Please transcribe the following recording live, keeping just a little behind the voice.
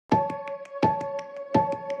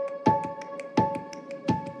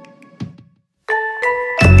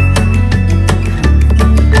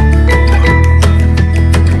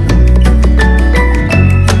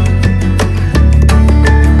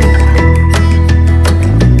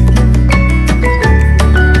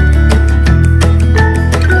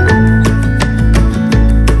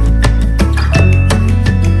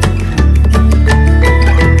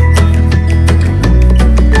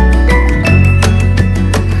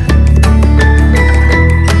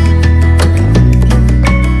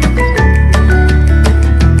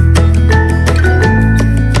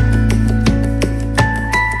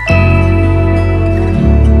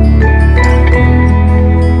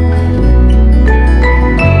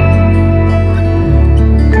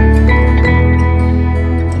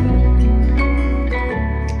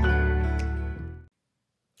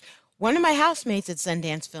housemates at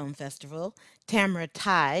Sundance Film Festival, Tamra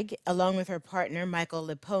Teig, along with her partner Michael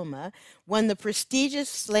Almereyda, won the prestigious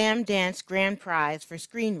Slamdance Grand Prize for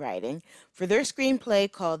screenwriting for their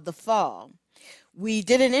screenplay called The Fall. We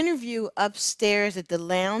did an interview upstairs at the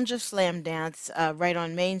lounge of Slamdance right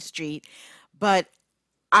on Main Street, but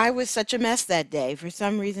I was such a mess that day. For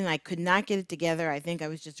some reason, I could not get it together. I think I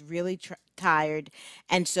was just really tired.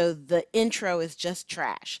 And so the intro is just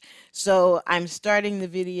trash. So I'm starting the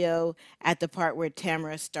video at the part where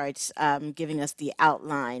Tamara starts giving us the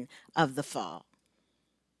outline of the fall.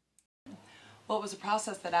 Well, it was a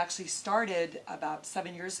process that actually started about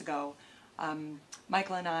 7 years ago.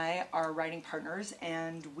 Michael and I are writing partners,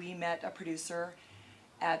 and we met a producer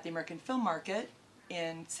at the American Film Market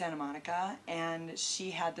in Santa Monica, and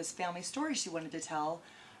she had this family story she wanted to tell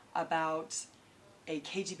about a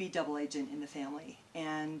KGB double agent in the family,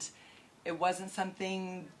 and it wasn't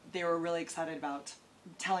something they were really excited about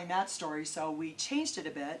telling that story, so we changed it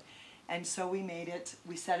a bit, and so we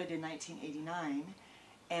set it in 1989,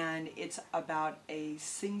 and it's about a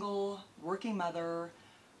single working mother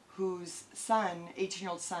whose son,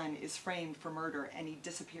 18-year-old son, is framed for murder, and he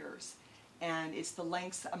disappears. And it's the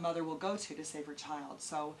lengths a mother will go to save her child.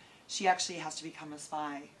 So she actually has to become a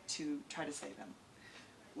spy to try to save him.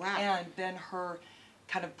 Wow. And then her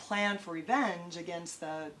kind of plan for revenge against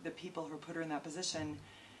the people who put her in that position,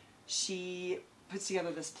 she puts together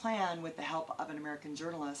this plan with the help of an American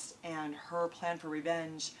journalist, and her plan for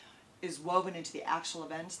revenge is woven into the actual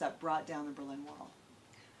events that brought down the Berlin Wall.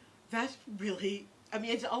 That's really, I mean,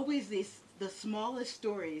 it's always the smallest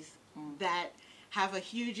stories that have a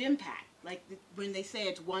huge impact. Like when they say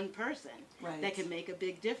it's one person that can make a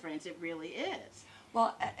big difference, it really is.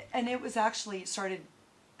 Well, and it was actually started,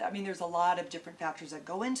 I mean, there's a lot of different factors that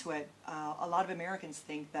go into it. A lot of Americans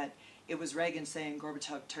think that it was Reagan saying,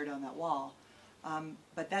 Gorbachev, tear down that wall.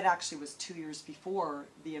 But that actually was 2 years before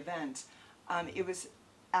the event. It was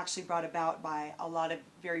actually brought about by a lot of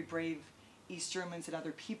very brave East Germans and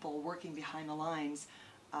other people working behind the lines.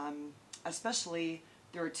 Especially,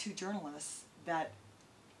 there were 2 journalists that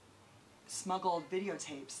smuggled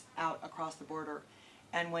videotapes out across the border,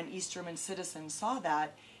 and when East German citizens saw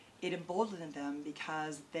that, it emboldened them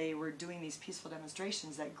because they were doing these peaceful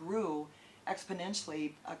demonstrations that grew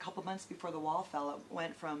exponentially. A couple months before the wall fell, it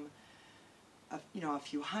went from a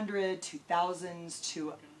few hundred to thousands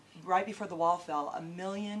to right before the wall fell, 1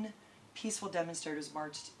 million peaceful demonstrators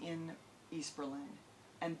marched in East Berlin,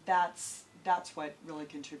 and that's what really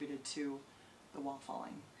contributed to the wall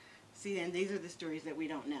falling. See, and these are the stories that we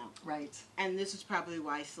don't know. Right. And this is probably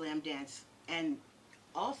why Slamdance and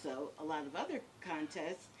also a lot of other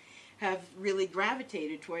contests have really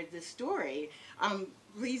gravitated towards this story.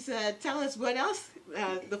 Please tell us what else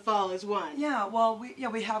The Fall has won. Yeah, well,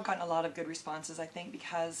 we have gotten a lot of good responses, I think,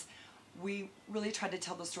 because we really tried to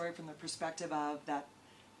tell the story from the perspective of that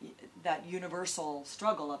universal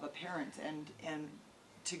struggle of a parent and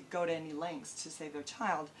to go to any lengths to save their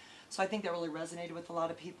child. So I think that really resonated with a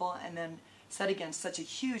lot of people, and then set against such a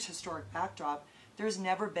huge historic backdrop, there's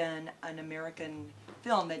never been an American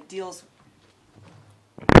film that deals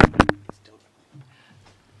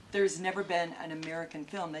with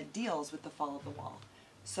the fall of the wall.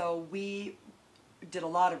 So we did a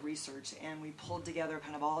lot of research, and we pulled together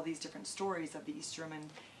kind of all these different stories of the East German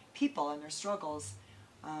people and their struggles,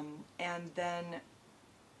 and then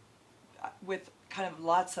with kind of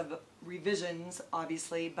lots of revisions,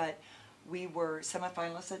 obviously, but we were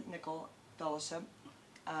semifinalists at Nickel Fellowship,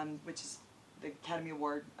 which is the Academy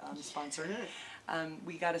Award sponsor.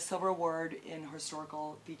 We got a silver award in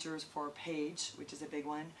historical features for Page, which is a big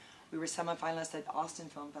one. We were semifinalists at Austin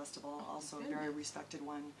Film Festival, also a very respected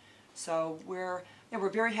one. So we're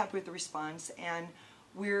very happy with the response, and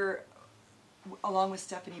we're, along with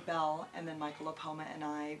Stephanie Bell and then Michael Almereyda and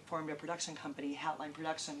I, formed a production company, Hatline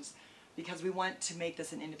Productions, because we want to make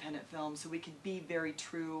this an independent film so we could be very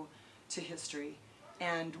true to history.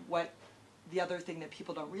 And the other thing that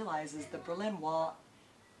people don't realize is the Berlin Wall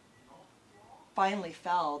finally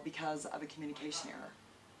fell because of a communication error.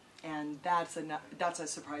 And that's a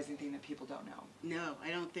surprising thing that people don't know. No,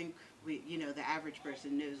 I don't think the average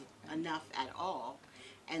person knows enough at all.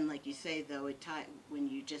 And like you say, though, when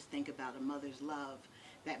you just think about a mother's love,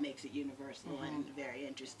 that makes it universal and very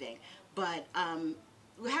interesting. But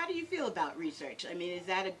how do you feel about research? I mean, is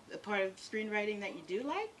that a part of screenwriting that you do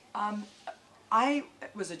like? I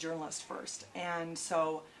was a journalist first, and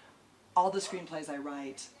so all the screenplays I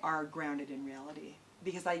write are grounded in reality,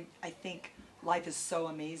 because I think life is so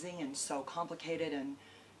amazing and so complicated and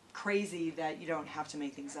crazy that you don't have to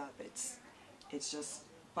make things up. It's just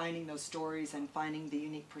finding those stories and finding the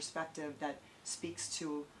unique perspective that speaks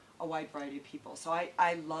to a wide variety of people. So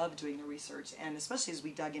I love doing the research, and especially as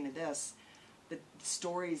we dug into this, the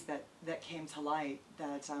stories that came to light,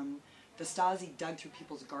 that the Stasi dug through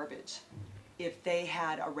people's garbage. If they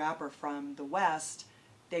had a rapper from the West,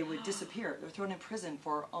 they would disappear. They were thrown in prison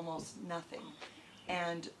for almost nothing.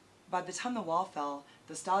 And by the time the wall fell,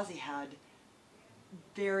 the Stasi had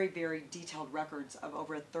very, very detailed records of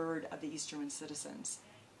over 1/3 of the East German citizens.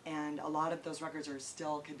 And a lot of those records are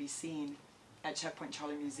still could be seen at Checkpoint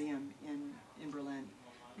Charlie Museum in Berlin.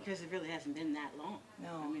 Because it really hasn't been that long.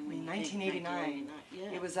 No, I mean, in 1989,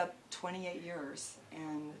 yeah. it was up 28 years.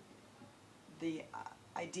 And the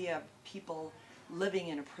idea of people living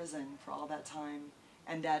in a prison for all that time,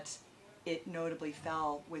 and that it notably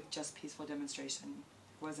fell with just peaceful demonstration.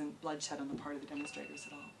 Wasn't bloodshed on the part of the demonstrators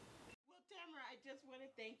at all. Well, Tamra, I just want to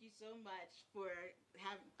thank you so much for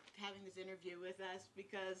having this interview with us,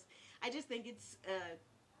 because I just think it's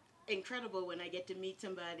incredible when I get to meet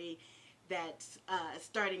somebody that's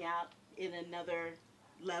starting out in another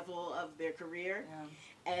level of their career. Yeah.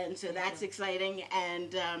 And so that's exciting,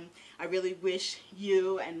 and I really wish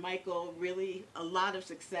you and Michael really a lot of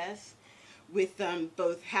success with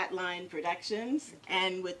both Hatline Productions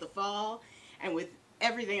and with The Fall and with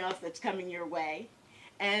everything else that's coming your way.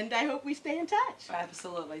 And I hope we stay in touch.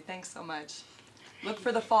 Absolutely. Thanks so much. Look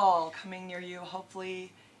for The Fall coming near you,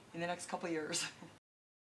 hopefully in the next couple years.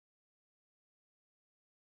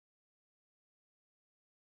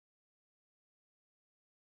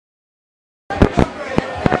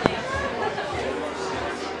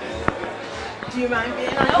 Do you mind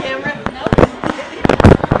being on camera?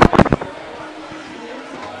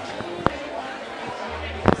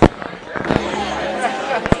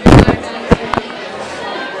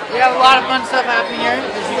 We have a lot of fun stuff happening here,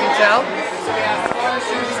 as you can tell. So we have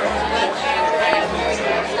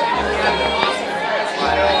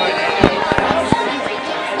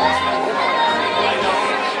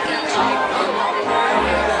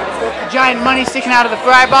a giant money sticking out of the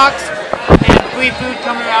fry box, and free food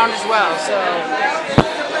coming around as well. So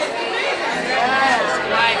yes,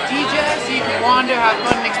 live DJ, so you can wander, have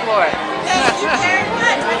fun, and explore.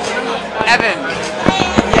 Evan,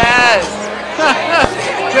 yes.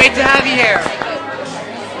 Great to have you here.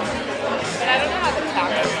 But I don't know how the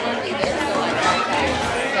tacos work either.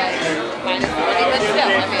 Minus the money, but still,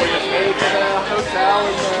 I mean.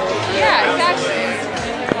 Yeah, exactly.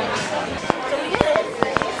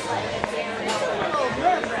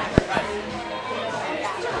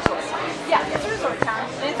 Yeah, it's a resort town.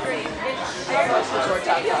 It's great. It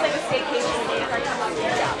feels like a staycation if I come up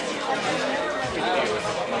here.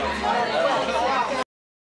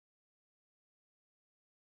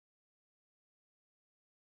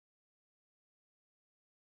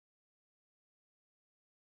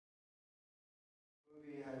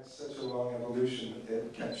 Had such a long evolution that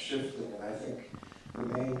it kept shifting, and I think the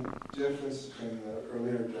main difference between the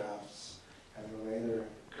earlier drafts and the later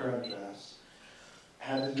current drafts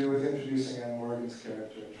had to do with introducing Anne Morgan's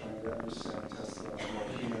character and trying to understand Tesla on a more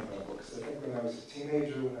human level. Because I think when I was a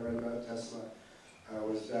teenager, when I read about Tesla, I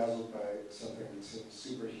was dazzled by something that seemed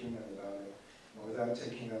superhuman about it. And without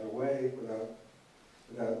taking that away,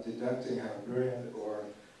 without deducting how brilliant or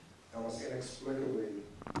almost inexplicably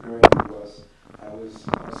brilliant it was, I was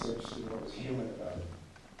also interested in what was human about it.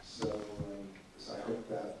 So I hope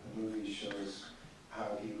that the movie shows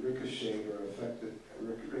how he ricocheted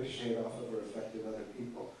off of or affected other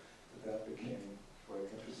people. That became what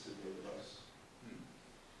interested me the most.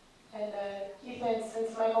 And Ethan,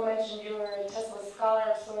 since Michael mentioned you were a Tesla scholar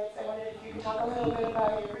of sorts, I wondered if you could talk a little bit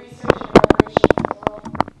about your research and preparation for the role.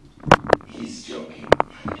 He's joking.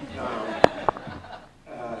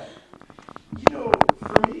 You know,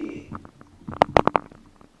 for me,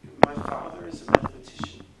 my father is a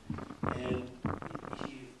mathematician, and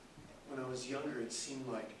when I was younger, it seemed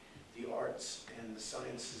like the arts and the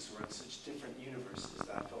sciences were in such different universes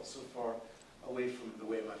that I felt so far away from the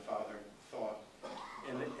way my father thought.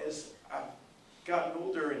 And as I've gotten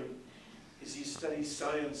older, and as you study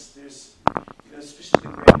science, there's, you know, especially the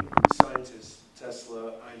great scientists,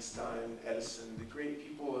 Tesla, Einstein, Edison, the great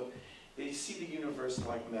people, they see the universe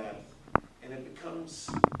like math, and it becomes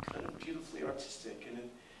kind of beautifully artistic. And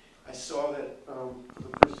I saw that, for the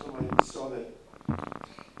first time I saw that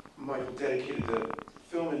Michael dedicated the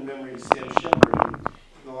film in memory to Sam Shepard. And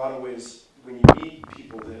in a lot of ways, when you meet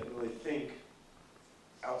people that really think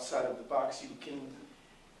outside of the box, you can.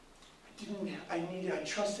 I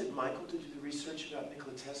trusted Michael to do the research about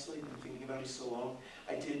Nikola Tesla. He'd been thinking about it so long.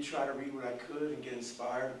 I did try to read what I could and get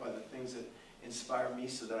inspired by the things that inspire me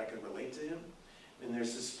so that I could relate to him. And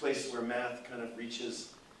there's this place where math kind of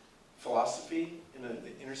reaches philosophy and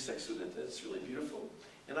it intersects with it. That's really beautiful.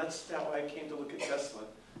 And that's how I came to look at Tesla.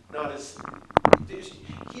 Not as, he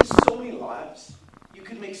has so many lives. You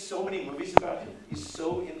could make so many movies about him. He's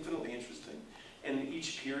so infinitely interesting. And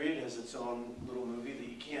each period has its own little movie that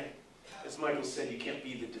you can't, as Michael said, you can't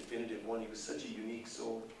be the definitive one. He was such a unique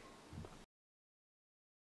soul.